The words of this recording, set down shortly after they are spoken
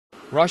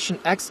Russian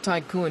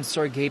ex-tycoon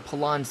Sergei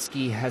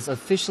Polonsky has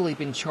officially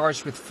been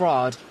charged with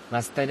fraud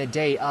less than a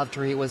day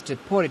after he was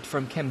deported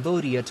from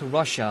Cambodia to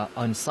Russia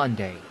on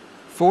Sunday.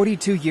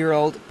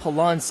 42-year-old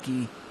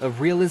Polonsky, a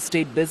real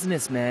estate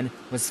businessman,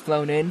 was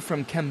flown in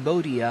from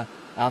Cambodia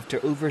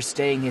after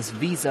overstaying his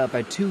visa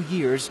by 2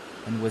 years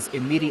and was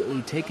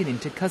immediately taken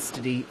into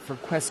custody for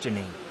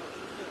questioning.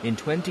 In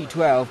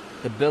 2012,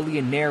 the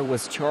billionaire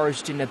was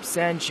charged in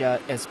absentia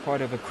as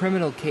part of a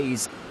criminal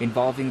case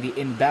involving the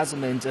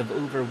embezzlement of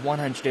over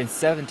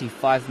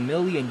 $175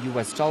 million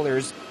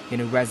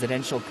in a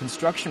residential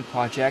construction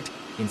project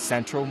in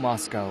central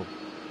Moscow.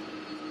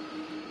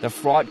 The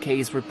fraud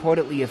case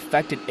reportedly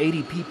affected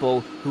 80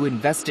 people who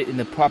invested in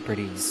the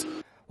properties,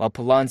 while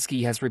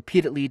Polonsky has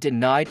repeatedly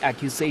denied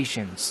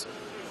accusations.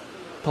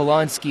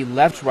 Polonsky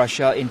left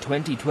Russia in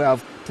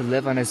 2012 to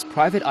live on his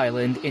private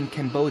island in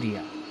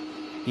Cambodia.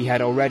 He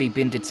had already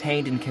been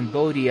detained in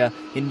Cambodia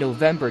in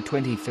November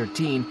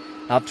 2013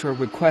 after a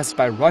request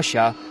by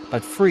Russia,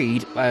 but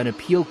freed by an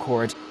appeal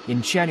court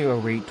in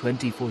January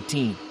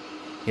 2014.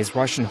 His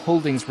Russian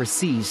holdings were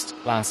seized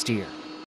last year.